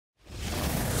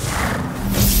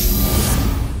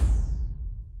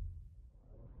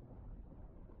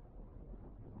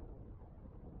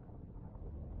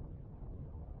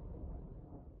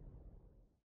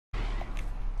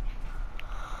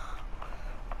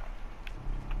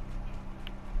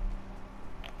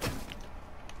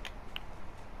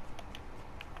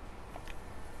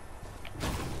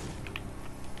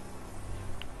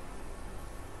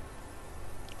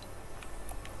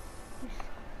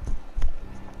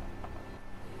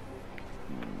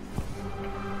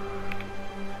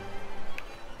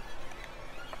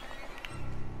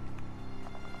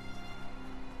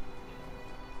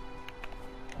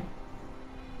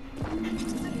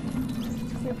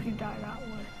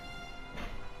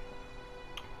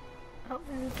Help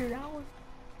me to do that one.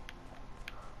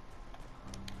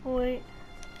 Wait.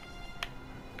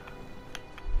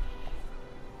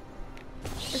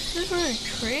 This is really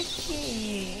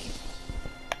tricky.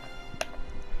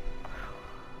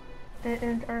 It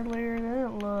ends earlier than it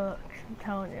looks, I'm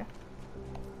telling you.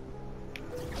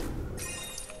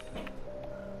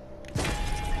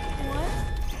 What?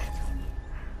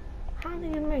 How do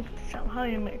you make this up? How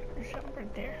do you make this up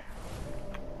right there?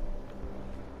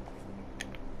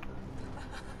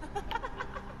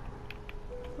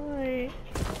 Wait.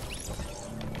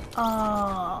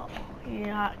 Oh,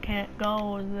 yeah, I can't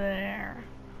go there.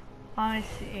 I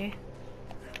see.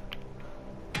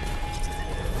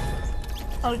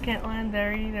 Oh, you can't land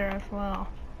there either as well.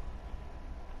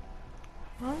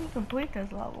 How do you complete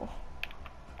this level?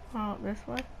 Oh, this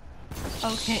way?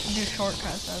 Oh, can't do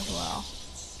shortcuts as well.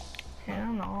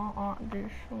 Cannot do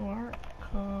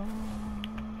shortcuts.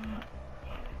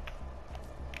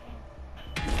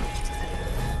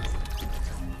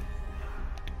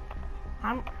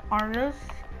 I'm artist.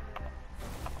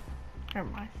 Never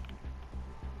mind.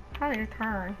 How do you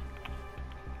turn?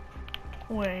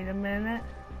 Wait a minute.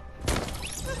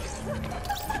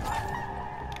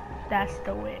 That's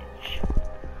the witch.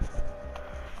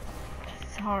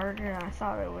 It's harder than I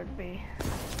thought it would be.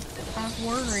 I was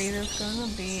worried it's gonna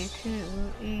be too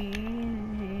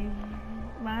easy.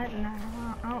 But no,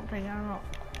 I don't think I know.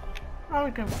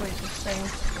 I'll complete this thing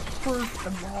first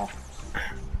of all.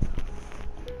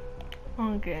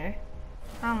 Okay.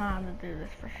 I don't know how to do this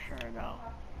for sure though.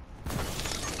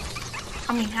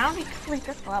 I mean, how do you complete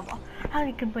this level? How do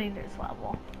you complete this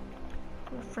level?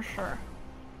 For sure.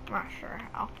 Not sure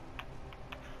how.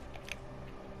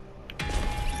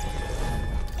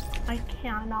 I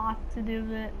cannot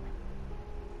do it.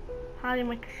 How do you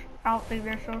make I don't think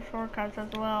there's no shortcuts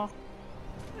as well.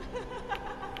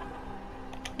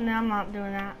 No, I'm not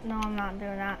doing that. No, I'm not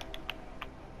doing that.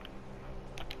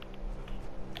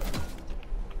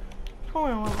 I'm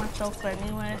gonna let myself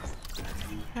anyway.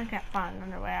 I can't find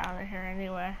another way out of here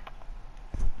anyway.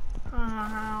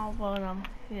 How about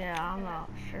yeah, I'm not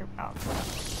sure about that.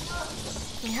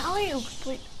 I mean, how do you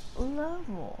complete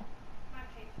level?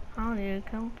 How do you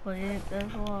complete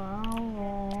this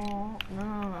level?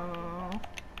 No.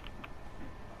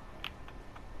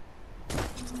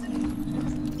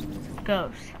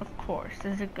 Ghost, of course.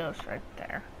 There's a ghost right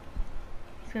there.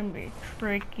 It's gonna be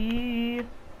tricky.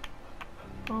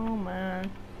 Oh man.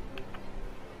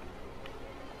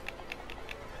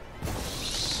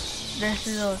 This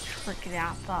is a little tricky.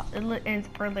 I thought it ends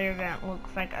earlier than it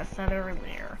looks like I said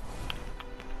earlier.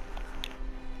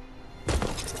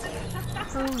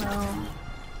 Oh no.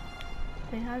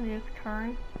 See, how do you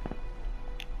turn?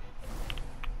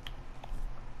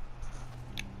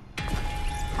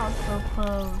 I was so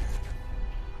close.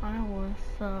 I was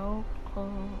so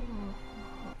close.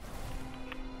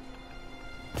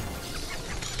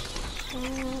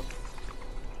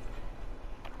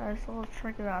 It's a little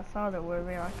tricky than I thought it would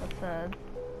be, like I said.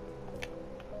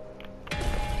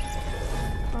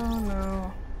 Oh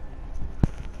no.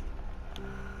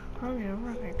 How do you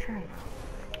really turn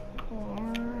that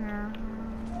corner?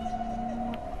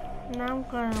 Now I'm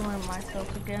gonna land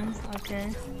myself again,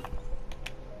 okay.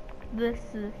 This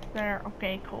is there,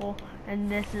 okay, cool. And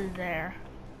this is there.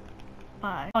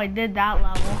 Bye. Oh, I did that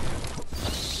level.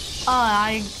 Oh,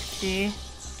 I see.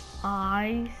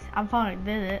 I finally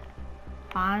did it.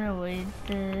 Finally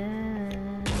did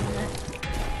it.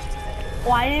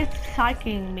 Why is it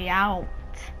psyching me out?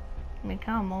 I mean,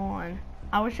 come on.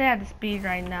 I wish I had the speed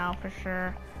right now for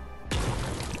sure.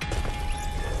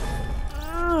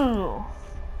 Ooh.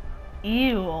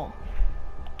 Ew.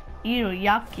 Ew,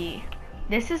 yucky.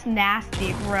 This is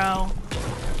nasty, bro.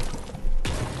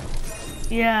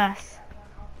 Yes.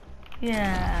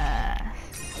 Yes.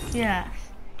 Yes.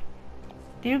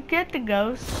 Do you get the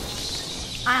ghost?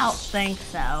 I don't think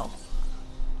so.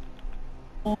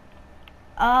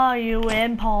 Oh, you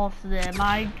impulse them.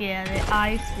 I get it.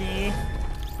 I see.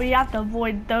 But you have to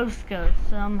avoid those ghosts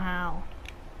somehow.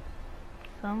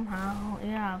 Somehow, you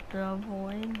have to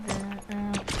avoid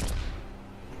them.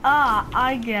 Ah,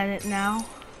 I get it now.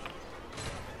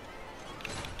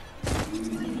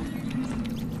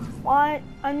 What?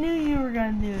 I knew you were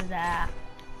gonna do that.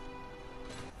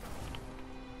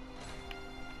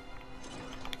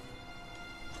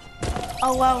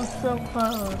 Oh, I was so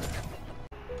close.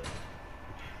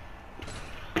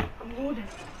 I'm going to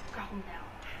calm down.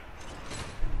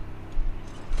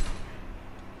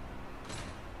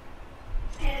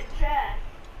 Hit chest.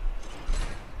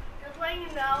 Just letting you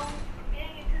know,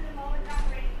 getting into the moment I'm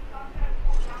ready. So I'm going to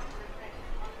pull down for a second.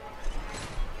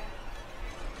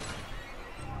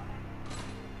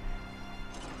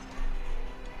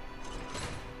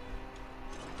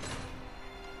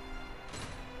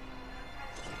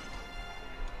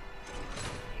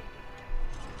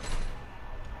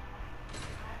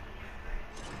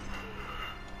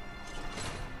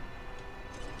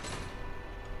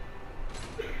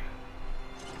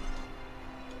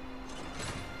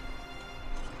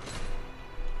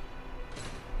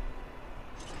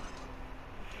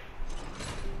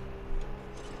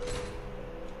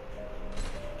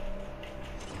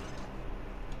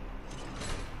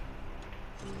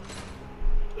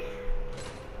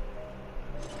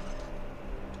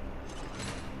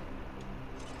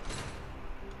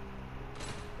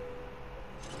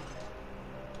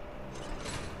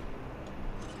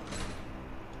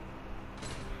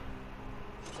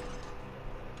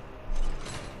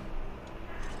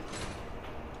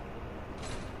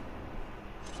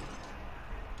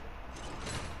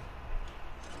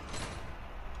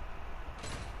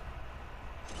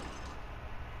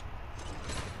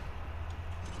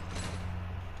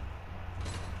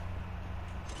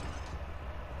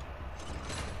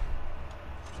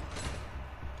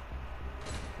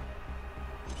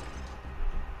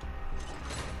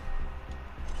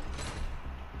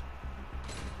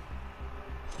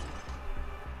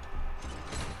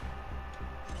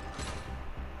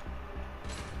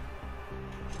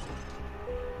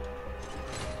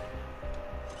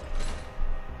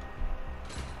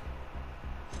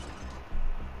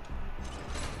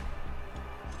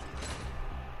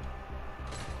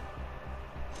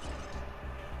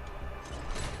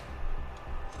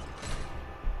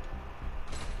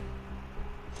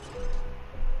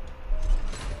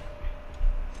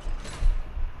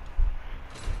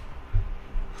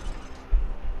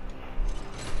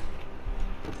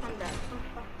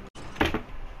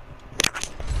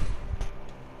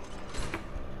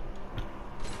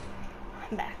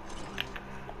 I'm back.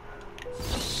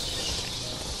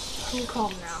 I'm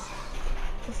calm now.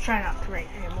 Let's try not to rain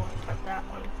anymore, but that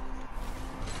one.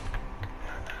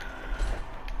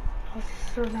 I was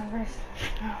so nervous.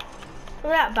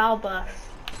 Look at that bow bus.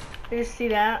 Did you see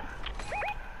that?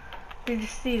 Did you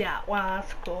see that? Wow,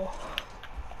 that's cool.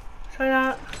 Try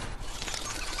that.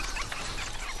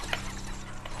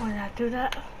 Why did I do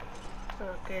that?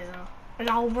 Okay though. And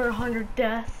over 100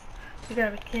 deaths. You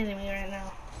gotta be kidding me right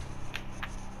now.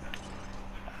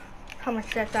 How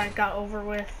much death I got over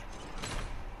with.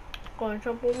 Going to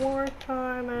jump one more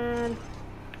time and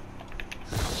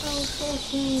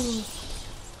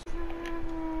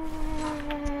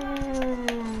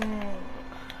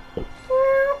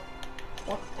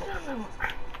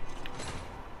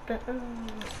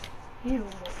you.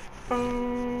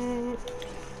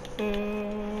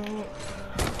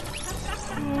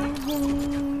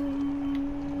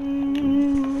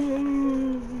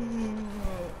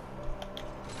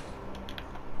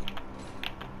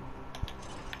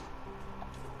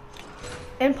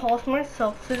 Impulse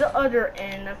myself to the other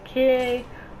end. Okay,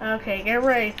 okay, get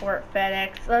ready for it,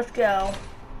 FedEx. Let's go.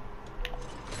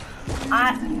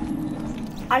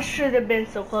 I should have been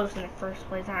so close in the first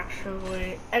place,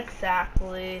 actually.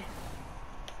 Exactly.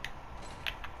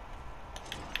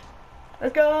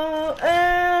 Let's go,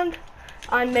 and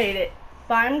I made it.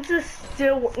 But I'm just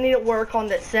still need to work on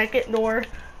the second door.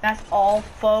 That's all,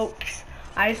 folks.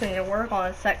 I just need to work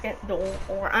on the second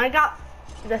door. I got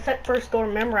the first door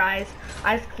memorized.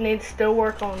 I just need to still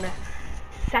work on the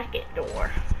second door.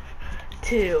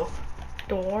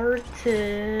 Door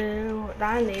 2.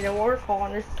 I need to work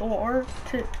on this door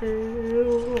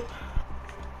 2.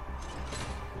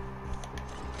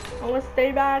 I'm gonna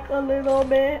stay back a little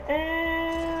bit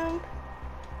and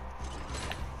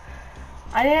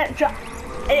I didn't try.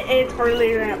 It's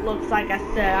earlier than it looks like I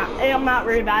said. I'm not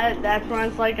really bad at that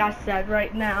runs like I said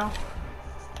right now.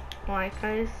 Like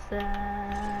I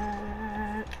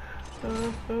said.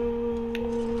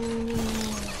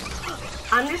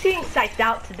 I'm just getting psyched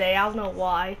out today. I don't know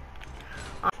why.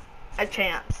 A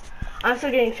chance. I'm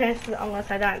still getting chances unless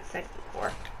I die in second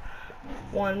floor.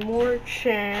 One more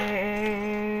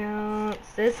chance.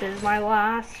 This is my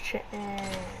last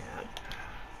chance.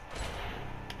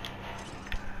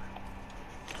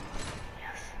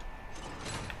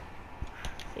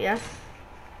 Yes.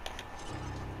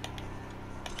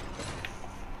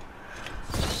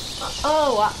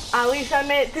 Oh, at least I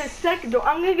made it to the second door.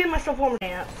 I'm gonna give myself one more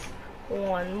chance.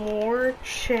 One more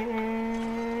chance.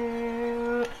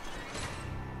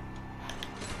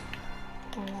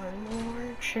 One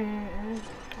more chance.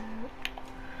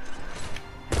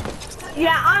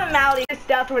 Yeah, I'm out of this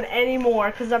death one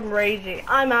anymore because I'm raging.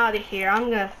 I'm out of here. I'm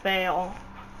gonna fail.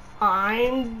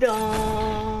 I'm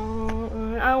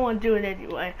done. I don't want to do it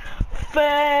anyway.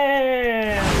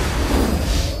 Fail.